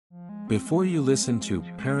Before you listen to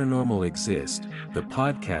Paranormal Exist, the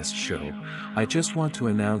podcast show, I just want to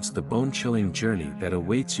announce the bone-chilling journey that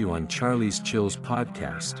awaits you on Charlie's Chills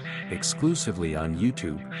podcast, exclusively on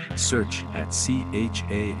YouTube. Search at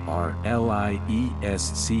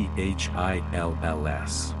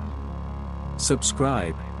CharliesChills.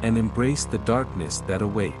 Subscribe, and embrace the darkness that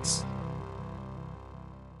awaits.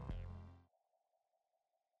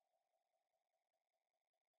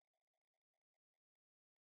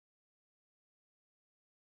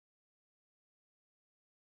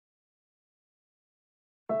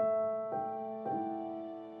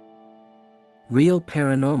 Real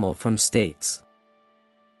paranormal from States.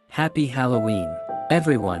 Happy Halloween.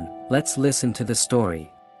 Everyone, let's listen to the story.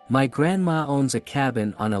 My grandma owns a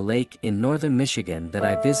cabin on a lake in northern Michigan that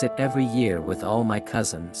I visit every year with all my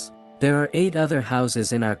cousins. There are 8 other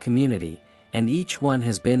houses in our community, and each one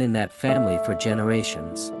has been in that family for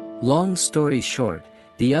generations. Long story short,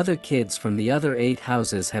 the other kids from the other 8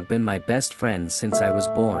 houses have been my best friends since I was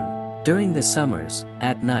born. During the summers,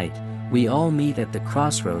 at night, we all meet at the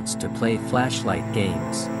crossroads to play flashlight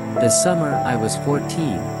games. This summer I was 14,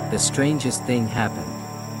 the strangest thing happened.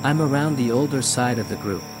 I'm around the older side of the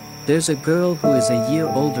group. There's a girl who is a year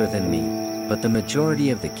older than me, but the majority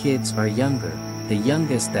of the kids are younger. The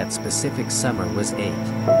youngest that specific summer was 8.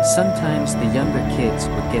 Sometimes the younger kids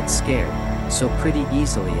would get scared, so pretty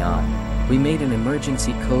easily on. We made an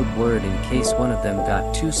emergency code word in case one of them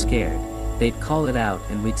got too scared. They'd call it out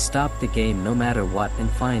and we'd stop the game no matter what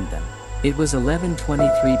and find them. It was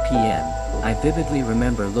 11:23 p.m. I vividly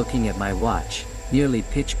remember looking at my watch, nearly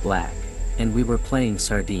pitch black, and we were playing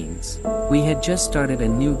sardines. We had just started a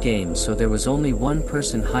new game, so there was only one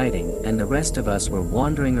person hiding and the rest of us were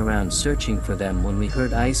wandering around searching for them when we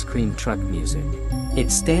heard IceCream Truck music.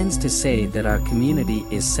 It stands to say that our community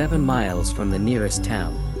is 7 miles from the nearest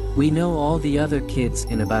town. We know all the other kids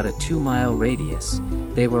in about a 2-mile radius.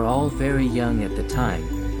 They were all very young at the time,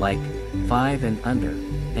 like 5 and under.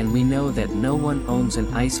 And we know that no one owns an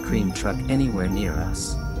ice cream truck anywhere near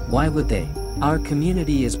us. Why would they? Our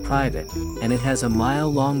community is private, and it has a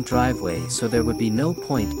mile-long driveway, so there would be no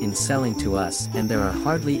point in selling to us, and there are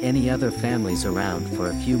hardly any other families around for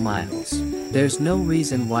a few miles. There's no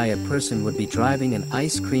reason why a person would be driving an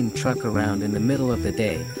ice cream truck around in the middle of the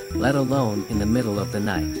day, let alone in the middle of the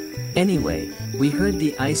night. Anyway, we heard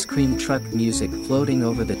the ice cream truck music floating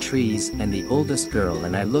over the trees, and the oldest girl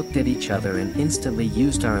and I looked at each other and instantly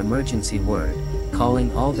used our emergency word,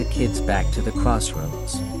 calling all the kids back to the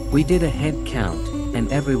crossroads. We did a head count, and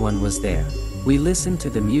everyone was there. We listened to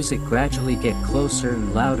the music gradually get closer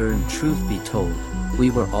and louder, and truth be told, we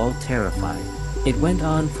were all terrified. It went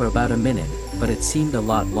on for about a minute, but it seemed a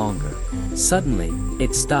lot longer. Suddenly,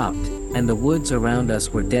 it stopped, and the woods around us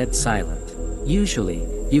were dead silent. Usually,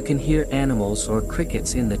 you can hear animals or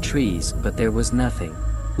crickets in the trees, but there was nothing.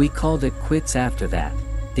 We called it quits after that.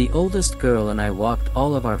 The oldest girl and I walked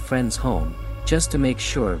all of our friends home, just to make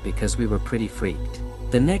sure because we were pretty freaked.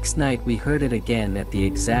 The next night we heard it again at the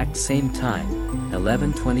exact same time,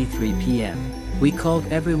 11:23 p.m. We called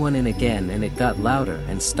everyone in again and it got louder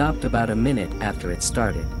and stopped about a minute after it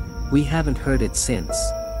started. We haven't heard it since.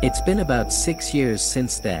 It's been about 6 years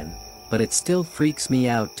since then, but it still freaks me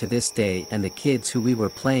out to this day, and the kids who we were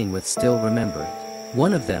playing with still remember it.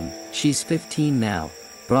 One of them, she's 15 now,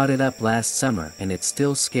 brought it up last summer and it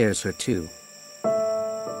still scares her too.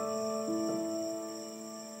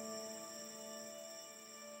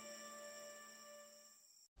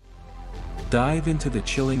 Dive into the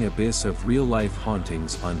chilling abyss of real-life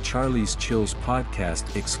hauntings on Charlie's Chills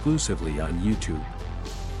podcast exclusively on YouTube.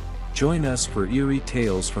 Join us for eerie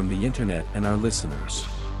tales from the internet and our listeners.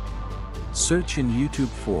 Search in YouTube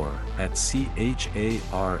for at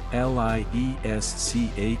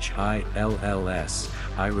CharliesChills.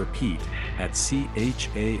 I repeat, at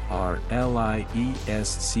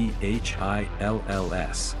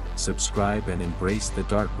CharliesChills. Subscribe and embrace the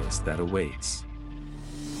darkness that awaits.